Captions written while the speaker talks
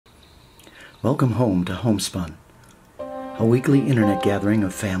Welcome home to Homespun, a weekly internet gathering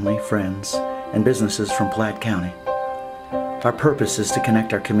of family, friends, and businesses from Platte County. Our purpose is to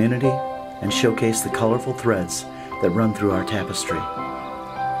connect our community and showcase the colorful threads that run through our tapestry.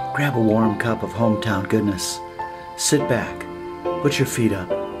 Grab a warm cup of hometown goodness, sit back, put your feet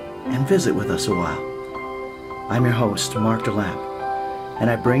up, and visit with us a while. I'm your host, Mark DeLapp, and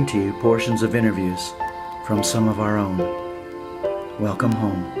I bring to you portions of interviews from some of our own. Welcome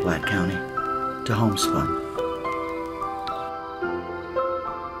home, Platte County, to Homespun.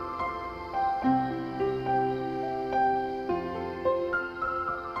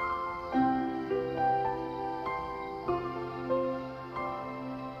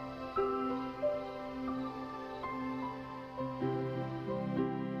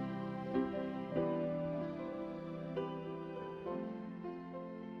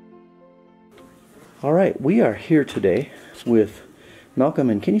 All right, we are here today with Malcolm,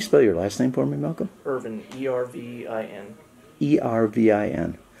 and can you spell your last name for me, Malcolm? Ervin, E-R-V-I-N.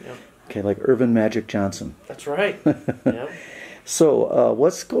 E-R-V-I-N. Yep. Okay, like Irvin Magic Johnson. That's right. Yep. So,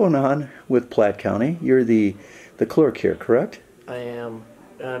 what's going on with Platte County? You're the clerk here, correct? I am.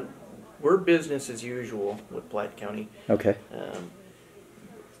 We're business as usual with Platte County. Okay.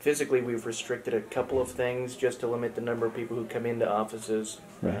 Physically, we've restricted a couple of things just to limit the number of people who come into offices.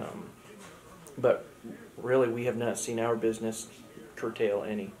 Right. But really, we have not seen our business curtail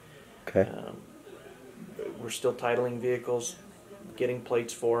any. Okay. We're still titling vehicles, getting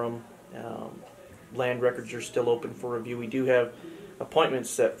plates for them. Land records are still open for review. We do have appointments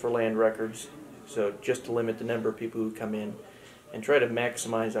set for land records, so just to limit the number of people who come in and try to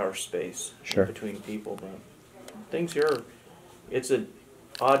maximize our space between people. But things here, it's an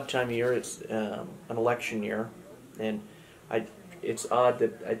odd time of year. It's an election year, and it's odd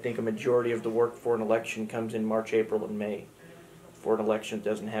that I think a majority of the work for an election comes in March, April, and May. For an election, it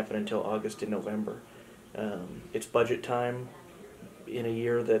doesn't happen until August and November. It's budget time in a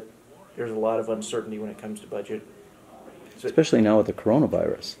year that there's a lot of uncertainty when it comes to budget. So especially now with the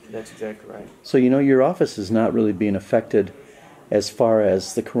coronavirus. That's exactly right. So, your office is not really being affected as far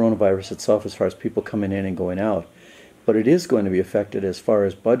as the coronavirus itself, as far as people coming in and going out, but it is going to be affected as far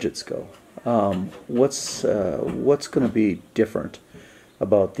as budgets go. What's going to be different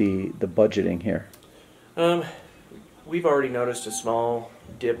about the budgeting here? We've already noticed a small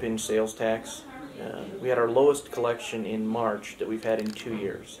dip in sales tax. We had our lowest collection in March that we've had in 2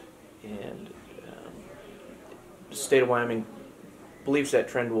 years, and the state of Wyoming believes that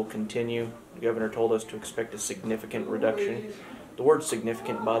trend will continue. The governor told us to expect a significant reduction. The word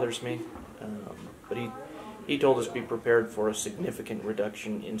significant bothers me, but he told us to be prepared for a significant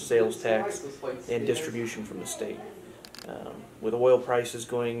reduction in sales tax and distribution from the state. With oil prices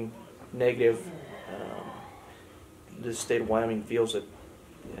going negative, the state of Wyoming feels that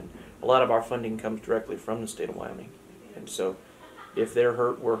a lot of our funding comes directly from the state of Wyoming. And so if they're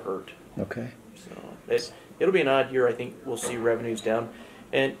hurt, we're hurt. Okay. So it'll be an odd year. I think we'll see revenues down.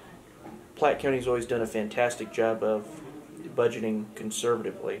 And Platte County's always done a fantastic job of budgeting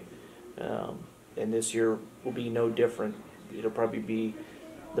conservatively. And this year will be no different. It'll probably be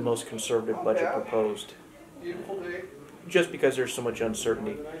the most conservative budget proposed. Just because there's so much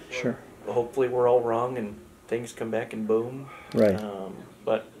uncertainty. Sure. Hopefully we're all wrong and things come back and boom. Right.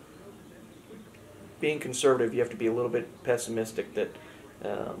 But being conservative, you have to be a little bit pessimistic that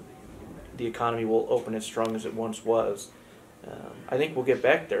the economy will open as strong as it once was. I think we'll get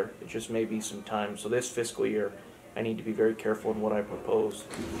back there. It just may be some time. So this fiscal year, I need to be very careful in what I propose.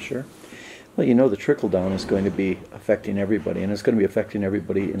 Sure. Well, the trickle-down is going to be affecting everybody, and it's going to be affecting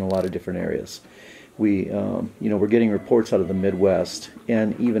everybody in a lot of different areas. We're getting reports out of the Midwest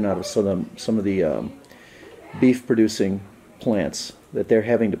and even out of some of the beef-producing plants that they're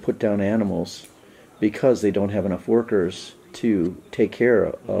having to put down animals because they don't have enough workers to take care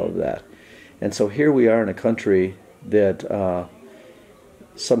of that. And so here we are in a country that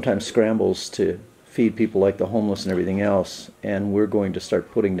sometimes scrambles to feed people like the homeless and everything else, and we're going to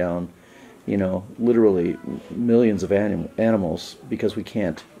start putting down literally millions of animals because we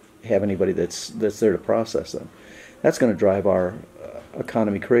can't have anybody that's there to process them. That's going to drive our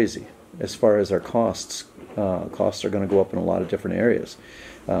economy crazy as far as our costs. Costs are going to go up in a lot of different areas.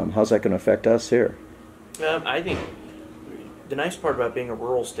 How's that going to affect us here? I think the nice part about being a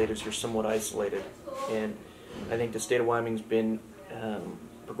rural state is you're somewhat isolated, and I think the state of Wyoming's been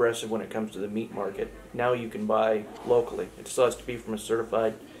progressive when it comes to the meat market. Now you can buy locally. It still has to be from a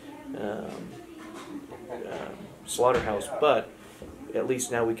certified slaughterhouse, but at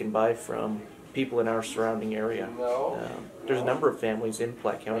least now we can buy from people in our surrounding area. There's a number of families in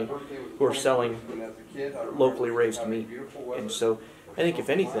Platte County who are selling locally raised meat, and so I think if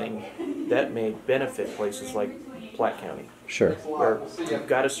anything, that may benefit places like Platte County, Sure. where we've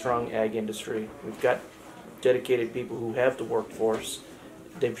got a strong ag industry. We've got dedicated people who have the workforce.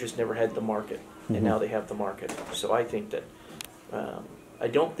 They've just never had the market, and now they have the market. So I think that I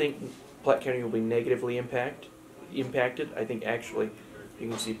don't think Platte County will be negatively impacted. I think actually you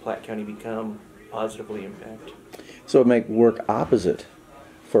can see Platte County become positively impacted. So it might work opposite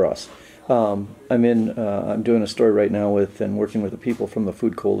for us. I'm doing a story right now and working with the people from the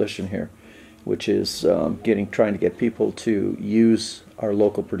Food Coalition here, which is trying to get people to use our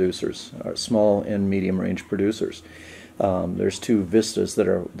local producers, our small and medium range producers. There's 2 vistas that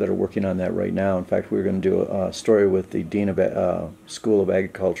are working on that right now. In fact, we're going to do a story with the Dean of School of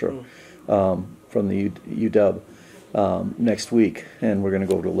Agriculture from the UW next week, and we're going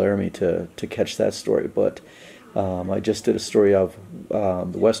to go to Laramie to catch that story. But I just did a story of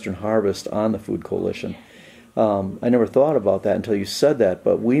the Western Harvest on the Food Coalition. I never thought about that until you said that,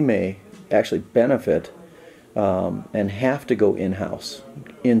 but we may actually benefit and have to go in-house,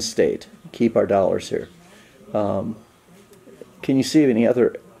 in-state, keep our dollars here. Can you see any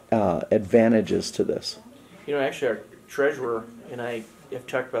other advantages to this? You know, actually, our treasurer and I have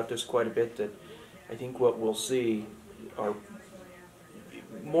talked about this quite a bit, that I think what we'll see are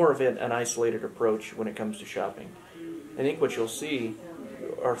more of an isolated approach when it comes to shopping. I think what you'll see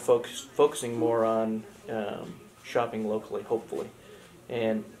are folks focusing more on shopping locally, hopefully,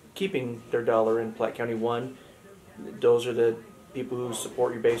 and keeping their dollar in Platte County. One, those are the people who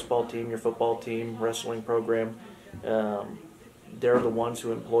support your baseball team, your football team, wrestling program. They're the ones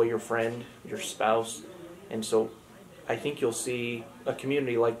who employ your friend, your spouse, and so I think you'll see a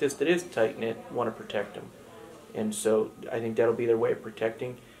community like this that is tight-knit want to protect them. And so I think that'll be their way of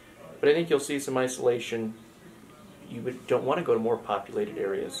protecting. But I think you'll see some isolation. You don't want to go to more populated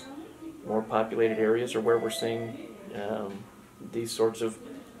areas. More populated areas are where we're seeing these sorts of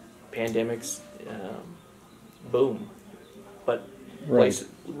pandemics boom. But Right.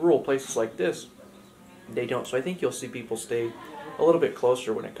 rural places like this, they don't. So I think you'll see people stay a little bit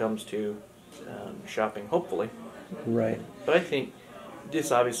closer when it comes to shopping, hopefully. Right. But I think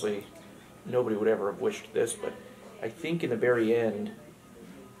this, obviously, nobody would ever have wished this, but I think in the very end,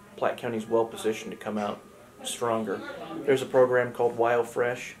 Platte County's well positioned to come out stronger. There's a program called Wild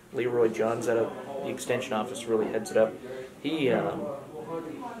Fresh. Leroy Johns out of the Extension Office really heads it up.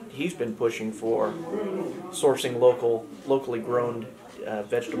 He's been pushing for sourcing locally grown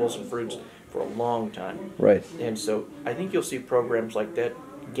vegetables and fruits for a long time. Right. And so I think you'll see programs like that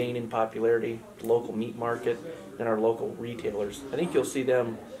gain in popularity, the local meat market, and our local retailers. I think you'll see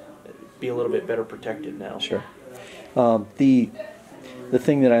them be a little bit better protected now. Sure. The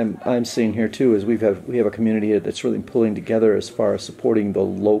thing that I'm seeing here too is we have a community that's really pulling together as far as supporting the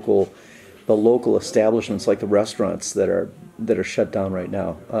local establishments like the restaurants that are shut down right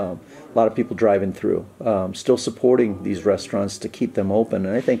now. A lot of people driving through, still supporting these restaurants to keep them open.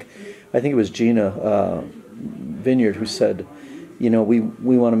 And I think it was Gina Vineyard who said, you know, we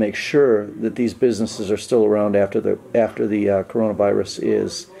want to make sure that these businesses are still around after the coronavirus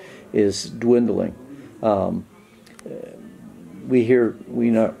is dwindling.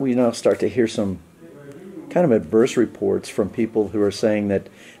 We now start to hear some kind of adverse reports from people who are saying that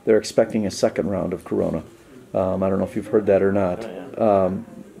they're expecting a second round of corona. I don't know if you've heard that or not.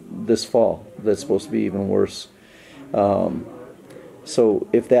 This fall, that's supposed to be even worse. So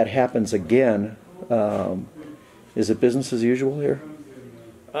if that happens again, is it business as usual here?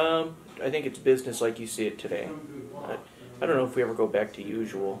 I think it's business like you see it today. I don't know if we ever go back to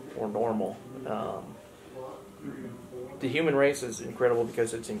usual or normal. The human race is incredible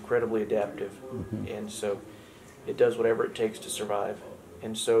because it's incredibly adaptive, and so it does whatever it takes to survive.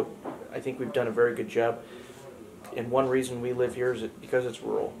 And so I think we've done a very good job. And one reason we live here is because it's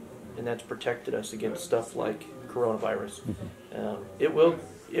rural, and that's protected us against stuff like coronavirus. It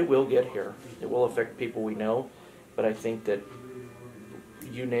will get here. It will affect people we know, but I think that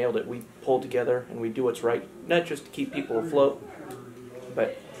you nailed it. We pull together and we do what's right, not just to keep people afloat,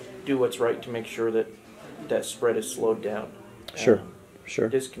 but do what's right to make sure that that spread is slowed down. Sure.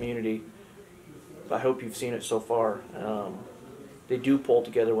 This community, I hope you've seen it so far, they do pull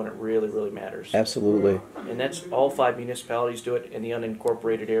together when it really, really matters. Absolutely. And that's all 5 municipalities do it, and the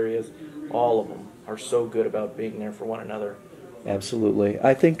unincorporated areas, all of them are so good about being there for one another. Absolutely.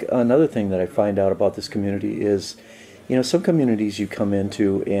 I think another thing that I find out about this community is, you know, some communities you come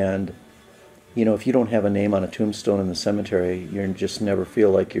into and, you know, if you don't have a name on a tombstone in the cemetery, you just never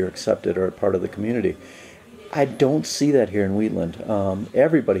feel like you're accepted or a part of the community. I don't see that here in Wheatland.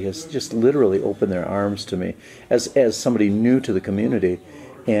 Everybody has just literally opened their arms to me as somebody new to the community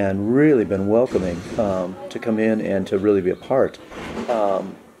and really been welcoming to come in and to really be a part.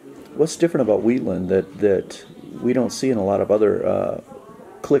 What's different about Wheatland that we don't see in a lot of other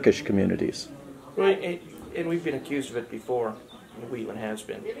cliquish communities? Well, and we've been accused of it before. Wheatland has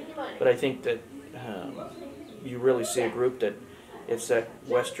been, but I think that you really see a group that it's that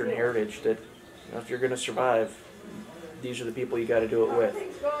Western heritage that if you're going to survive, these are the people you got to do it with.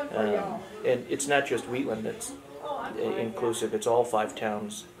 And it's not just Wheatland that's inclusive. It's all 5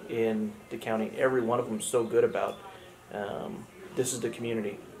 towns in the county. Every one of them is so good about this is the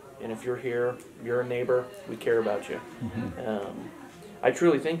community. And if you're here, you're a neighbor, we care about you. I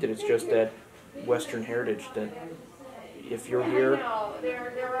truly think that it's just that Western heritage that if you're here,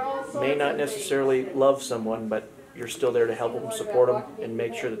 may not necessarily love someone, but you're still there to help them, support them, and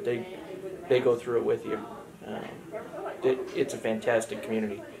make sure that they go through it with you. It's a fantastic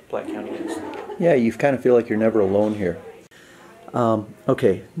community, Platte County is. Yeah, you kind of feel like you're never alone here.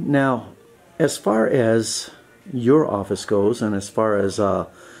 Okay, now, as far as your office goes, and as far as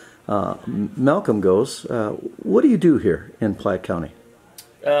Malcolm goes, what do you do here in Platte County?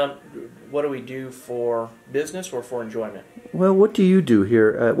 What do we do for business or for enjoyment? Well, what do you do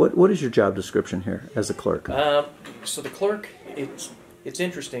here? What is your job description here as a clerk? So the clerk, it's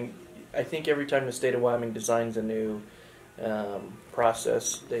interesting. I think every time the state of Wyoming designs a new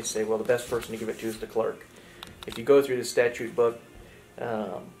process, they say, well, the best person to give it to is the clerk. If you go through the statute book,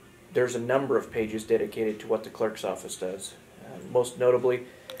 there's a number of pages dedicated to what the clerk's office does. Most notably,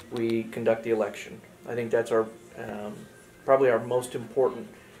 we conduct the election. I think that's our probably our most important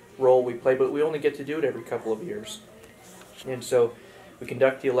role we play, but we only get to do it every couple of years. And so we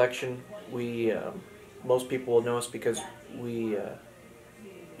conduct the election. We most people will know us because we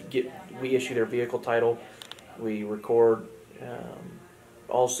issue their vehicle title. We record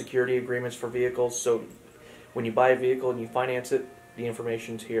all security agreements for vehicles. So when you buy a vehicle and you finance it, the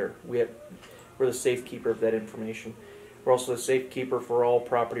information's here. We're the safekeeper of that information. We're also the safekeeper for all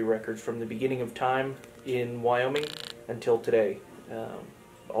property records from the beginning of time in Wyoming until today.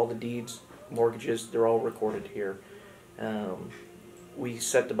 All the deeds, mortgages, they're all recorded here. We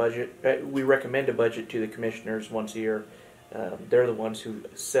set the budget. We recommend a budget to the commissioners once a year. They're the ones who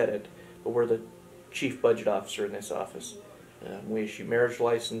set it, but we're the chief budget officer in this office. We issue marriage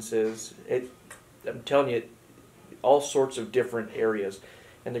licenses. I'm telling you, all sorts of different areas.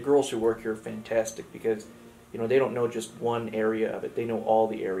 And the girls who work here are fantastic because they don't know just one area of it. They know all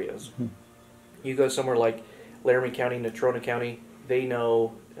the areas. You go somewhere like Laramie County, Natrona County, they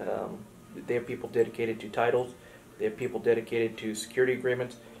know, they have people dedicated to titles, they have people dedicated to security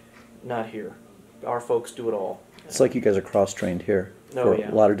agreements. Not here. Our folks do it all. It's like you guys are cross-trained here Oh, for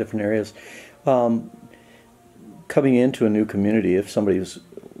yeah. a lot of different areas. Coming into a new community, if somebody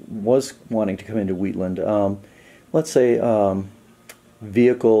was wanting to come into Wheatland, let's say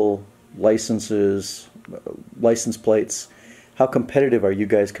vehicle licenses, license plates, how competitive are you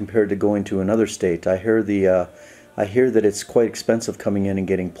guys compared to going to another state? I hear that it's quite expensive coming in and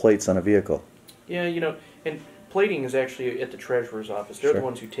getting plates on a vehicle. Yeah, and plating is actually at the treasurer's office. They're Sure. the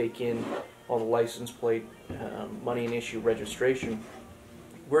ones who take in all the license plate money and issue registration.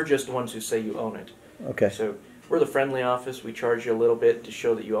 We're just the ones who say you own it. Okay. So we're the friendly office. We charge you a little bit to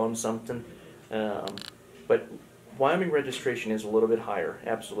show that you own something. But Wyoming registration is a little bit higher,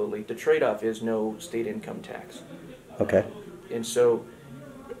 absolutely. The trade-off is no state income tax. Okay. And so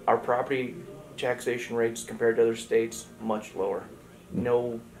our property taxation rates compared to other states, much lower.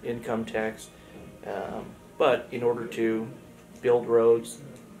 No income tax. But in order to build roads,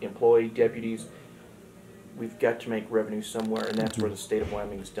 employ deputies, we've got to make revenue somewhere, and that's where the state of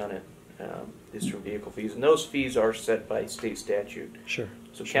Wyoming's done it, is through vehicle fees. And those fees are set by state statute. Sure.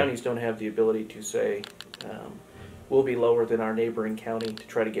 So Sure. counties don't have the ability to say, we'll be lower than our neighboring county to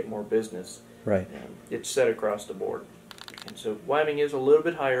try to get more business. Right. It's set across the board. And so Wyoming is a little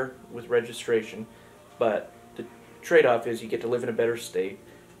bit higher with registration, but the trade-off is you get to live in a better state.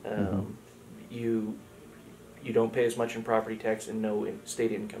 You don't pay as much in property tax and no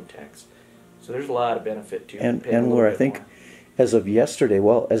state income tax. So there's a lot of benefit to And paying a little where I bit think, more. as of yesterday,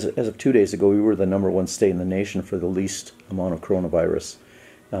 well, as of 2 days ago, we were the #1 state in the nation for the least amount of coronavirus.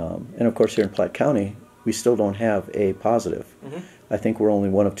 And of course, here in Platte County, we still don't have a positive. I think we're only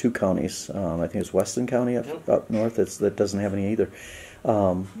one of 2 counties. I think it's Weston County up north that doesn't have any either.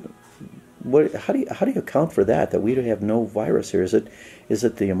 How do you account for that we have no virus here? Is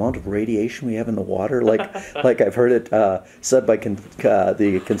it the amount of radiation we have in the water, like I've heard it said by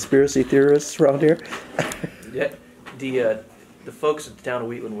the conspiracy theorists around here? Yeah, the folks at the town of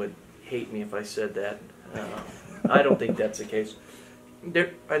Wheatland would hate me if I said that. I don't think that's the case.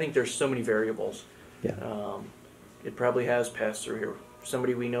 I think there's so many variables. Yeah. It probably has passed through here.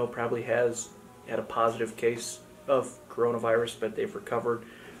 Somebody we know probably has had a positive case of coronavirus, but they've recovered.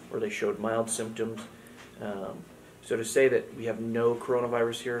 or they showed mild symptoms. So to say that we have no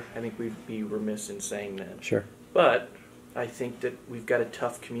coronavirus here, I think we'd be remiss in saying that. Sure. But I think that we've got a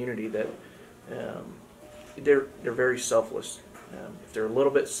tough community that they're very selfless. If they're a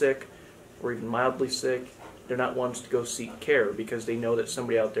little bit sick or even mildly sick, they're not ones to go seek care because they know that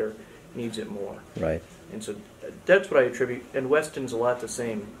somebody out there needs it more. Right. And so that's what I attribute. And Weston's a lot the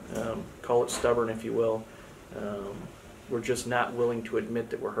same. Call it stubborn, if you will. We're just not willing to admit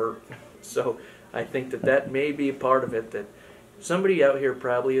that we're hurt. So I think that may be a part of it, that somebody out here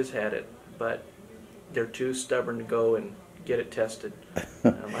probably has had it, but they're too stubborn to go and get it tested.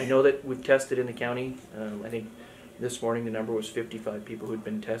 I know that we've tested in the county. I think this morning the number was 55 people who'd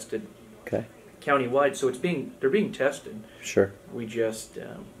been tested. Okay. Countywide, so they're being tested. Sure. We just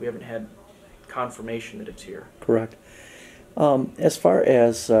we haven't had confirmation that it's here. Correct. As far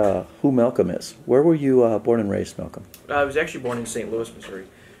as who Malcolm is, where were you born and raised, Malcolm? I was actually born in St. Louis, Missouri,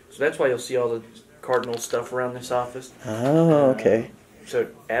 so that's why you'll see all the Cardinal stuff around this office. Oh, okay. So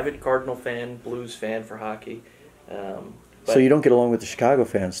avid Cardinal fan, Blues fan for hockey. So you don't get along with the Chicago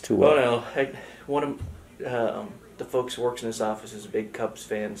fans too well? Oh no, one of the folks who works in this office is a big Cubs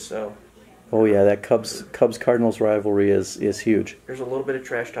fan, so. Oh yeah, that Cubs Cardinals rivalry is huge. There's a little bit of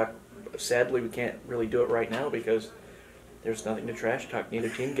trash talk. Sadly, we can't really do it right now because there's nothing to trash talk. Neither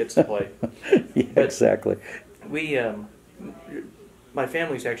team gets to play. Yeah, exactly. We, my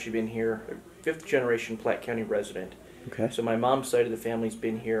family's actually been here, fifth generation Platte County resident. Okay. So my mom's side of the family's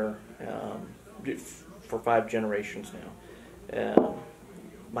been here for 5 generations now.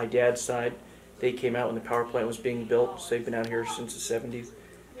 My dad's side, they came out when the power plant was being built, so they've been out here since the 70s.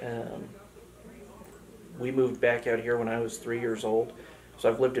 We moved back out here when I was 3 years old, so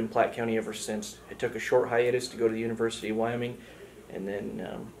I've lived in Platte County ever since. I took a short hiatus to go to the University of Wyoming, and then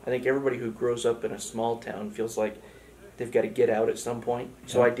I think everybody who grows up in a small town feels like they've got to get out at some point.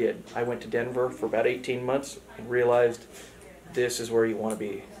 So I did. I went to Denver for about 18 months and realized this is where you want to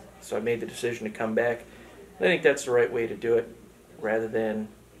be. So I made the decision to come back. I think that's the right way to do it, rather than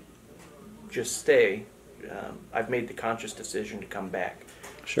just stay. I've made the conscious decision to come back.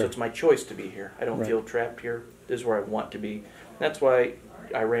 Sure. So it's my choice to be here. I don't feel trapped here. This is where I want to be. That's why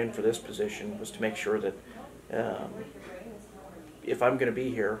I ran for this position, was to make sure that if I'm going to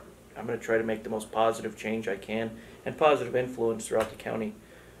be here, I'm going to try to make the most positive change I can and positive influence throughout the county.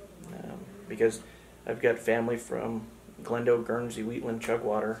 Because I've got family from Glendo, Guernsey, Wheatland,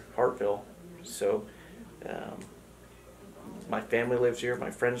 Chugwater, Hartville. So my family lives here, my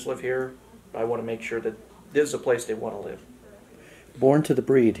friends live here. I want to make sure that this is a place they want to live. Born to the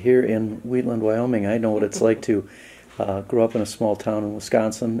breed here in Wheatland, Wyoming. I know what it's like to grow up in a small town in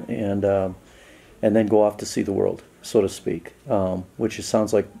Wisconsin and then go off to see the world, so to speak, which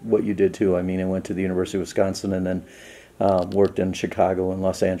sounds like what you did too. I mean, I went to the University of Wisconsin and then worked in Chicago and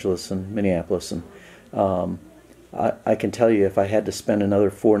Los Angeles and Minneapolis. And I can tell you, if I had to spend another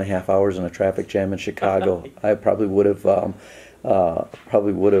 4.5 hours in a traffic jam in Chicago, I probably would have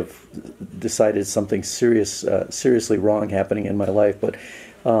decided something seriously wrong happening in my life. But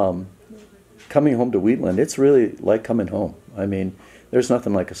coming home to Wheatland, it's really like coming home. I mean, there's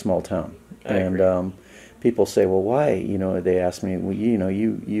nothing like a small town. And people say, well, why? You know, they ask me, well, you know,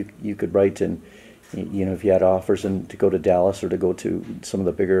 you could write and, you know, if you had offers and to go to Dallas or to go to some of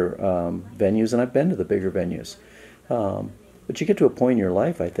the bigger venues, and I've been to the bigger venues. But you get to a point in your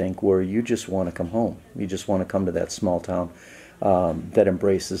life, I think, where you just want to come home. You just want to come to that small town that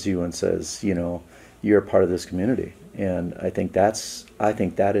embraces you and says, you know, you're a part of this community. And I think that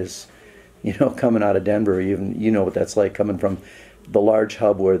is, you know, coming out of Denver, even, you know what that's like, coming from the large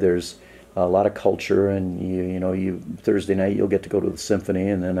hub where there's a lot of culture, and you know, Thursday night you'll get to go to the symphony,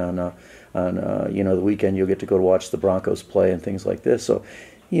 and then on you know, the weekend you'll get to go to watch the Broncos play and things like this. So,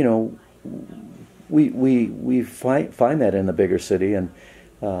 you know, we find that in the bigger city, and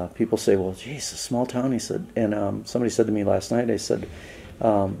people say, well, geez, a small town. He said, and somebody said to me last night, I said,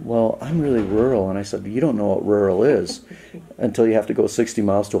 well, I'm really rural, and I said, you don't know what rural is until you have to go 60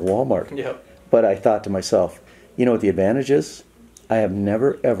 miles to a Walmart. Yep. But I thought to myself, you know what the advantage is? I have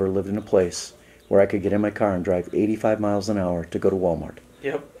never, ever lived in a place where I could get in my car and drive 85 miles an hour to go to Walmart.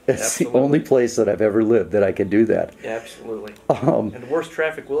 Yep. It's absolutely. the only place that I've ever lived that I could do that. Absolutely. And the worst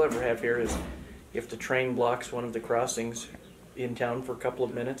traffic we'll ever have here is if the train blocks one of the crossings in town for a couple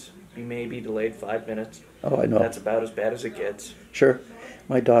of minutes, you may be delayed 5 minutes. Oh, I know. That's about as bad as it gets. Sure.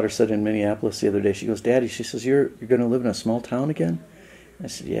 My daughter said in Minneapolis the other day, she goes, Daddy, she says, you're going to live in a small town again? I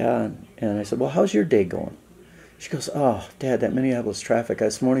said, yeah. And I said, well, how's your day going? She goes, oh, Dad, that Minneapolis traffic.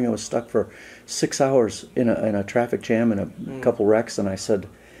 This morning I was stuck for 6 hours in a traffic jam and a couple wrecks. And I said,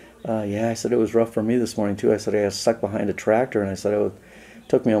 yeah, I said, it was rough for me this morning, too. I said, I was stuck behind a tractor. And I said,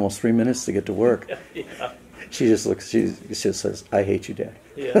 Took me almost 3 minutes to get to work. Yeah. She just looks. She just says, "I hate you, Dad."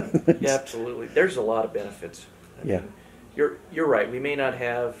 Yeah, yeah, absolutely. There's a lot of benefits. I Yeah. mean, you're right. We may not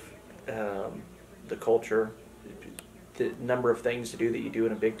have the culture, the number of things to do that you do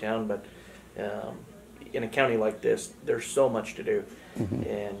in a big town, but in a county like this, there's so much to do,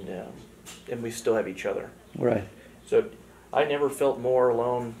 and we still have each other. Right. So I never felt more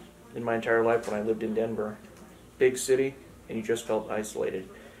alone in my entire life when I lived in Denver. Big city, and you just felt isolated.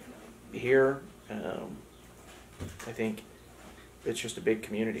 Here, I think it's just a big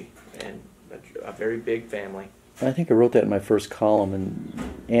community and a very big family. I think I wrote that in my first column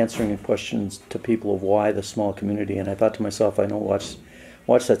and answering questions to people of why the small community. And I thought to myself, I know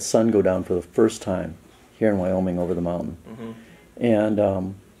watch that sun go down for the first time here in Wyoming over the mountain. And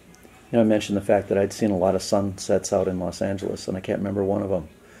I mentioned the fact that I'd seen a lot of sunsets out in Los Angeles, and I can't remember one of them,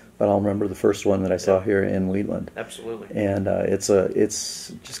 but I'll remember the first one that I saw here in Wheatland. Absolutely. And it's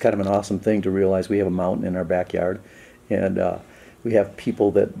just kind of an awesome thing to realize we have a mountain in our backyard, and we have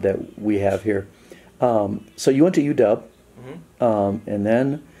people that we have here. So you went to UW, and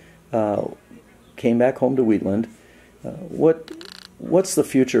then came back home to Wheatland. What's the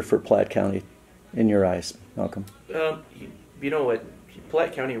future for Platte County in your eyes, Malcolm? You know what?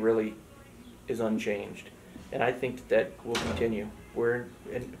 Platte County really is unchanged, and I think that will continue. We're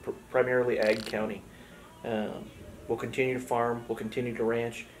in primarily ag county. We'll continue to farm. We'll continue to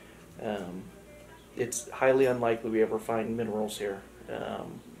ranch. It's highly unlikely we ever find minerals here,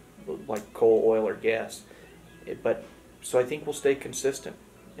 like coal, oil, or gas. So I think we'll stay consistent,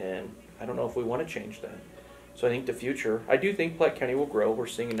 and I don't know if we want to change that. So I think the future, I do think Platte County will grow. We're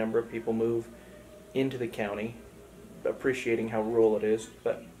seeing a number of people move into the county, appreciating how rural it is,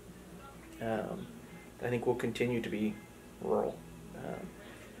 but I think we'll continue to be rural.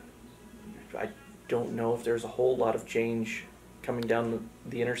 I don't know if there's a whole lot of change coming down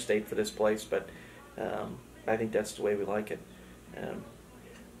the interstate for this place, but I think that's the way we like it.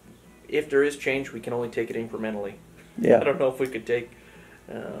 If there is change, we can only take it incrementally. Yeah. I don't know if we could take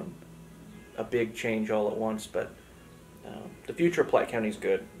a big change all at once, but the future of Platte County is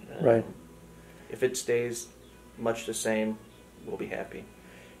good. Right. If it stays much the same, we'll be happy.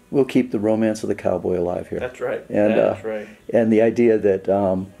 We'll keep the romance of the cowboy alive here. That's right. And, that's right. And the idea that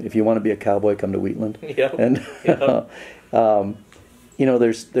if you want to be a cowboy, come to Wheatland. Yep. And Yep.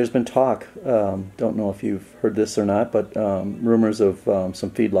 There's been talk. Don't know if you've heard this or not, but rumors of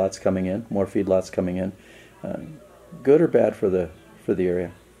some feedlots coming in, more feedlots coming in. Good or bad for the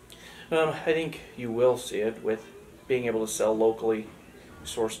area? I think you will see it with being able to sell locally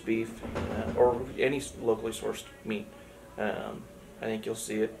sourced beef or any locally sourced meat. I think you'll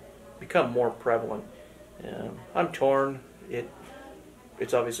see it become more prevalent. I'm torn.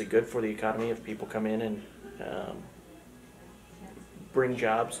 It's obviously good for the economy if people come in and bring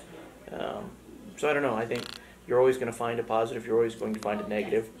jobs. So I don't know. I think you're always going to find a positive. You're always going to find a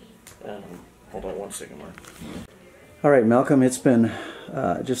negative. Hold on one second, Mark. All right, Malcolm, it's been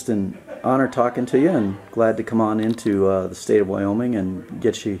just an honor talking to you, and glad to come on into the state of Wyoming and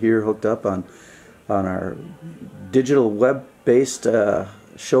get you here hooked up on our digital web-based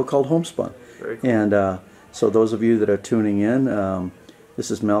show called Homespun. Very cool. And so those of you that are tuning in,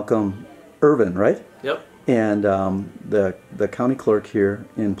 this is Malcolm Ervin, right? Yep. And the county clerk here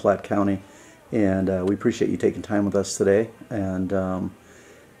in Platte County, and we appreciate you taking time with us today. And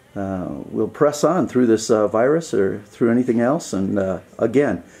we'll press on through this virus or through anything else. And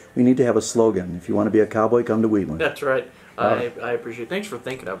again, we need to have a slogan. If you want to be a cowboy, come to Wheatland. That's right. I appreciate it. Thanks for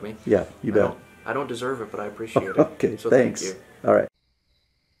thinking of me. Yeah, you bet. I don't deserve it, but I appreciate it. Okay, so thanks. Thank you. All right.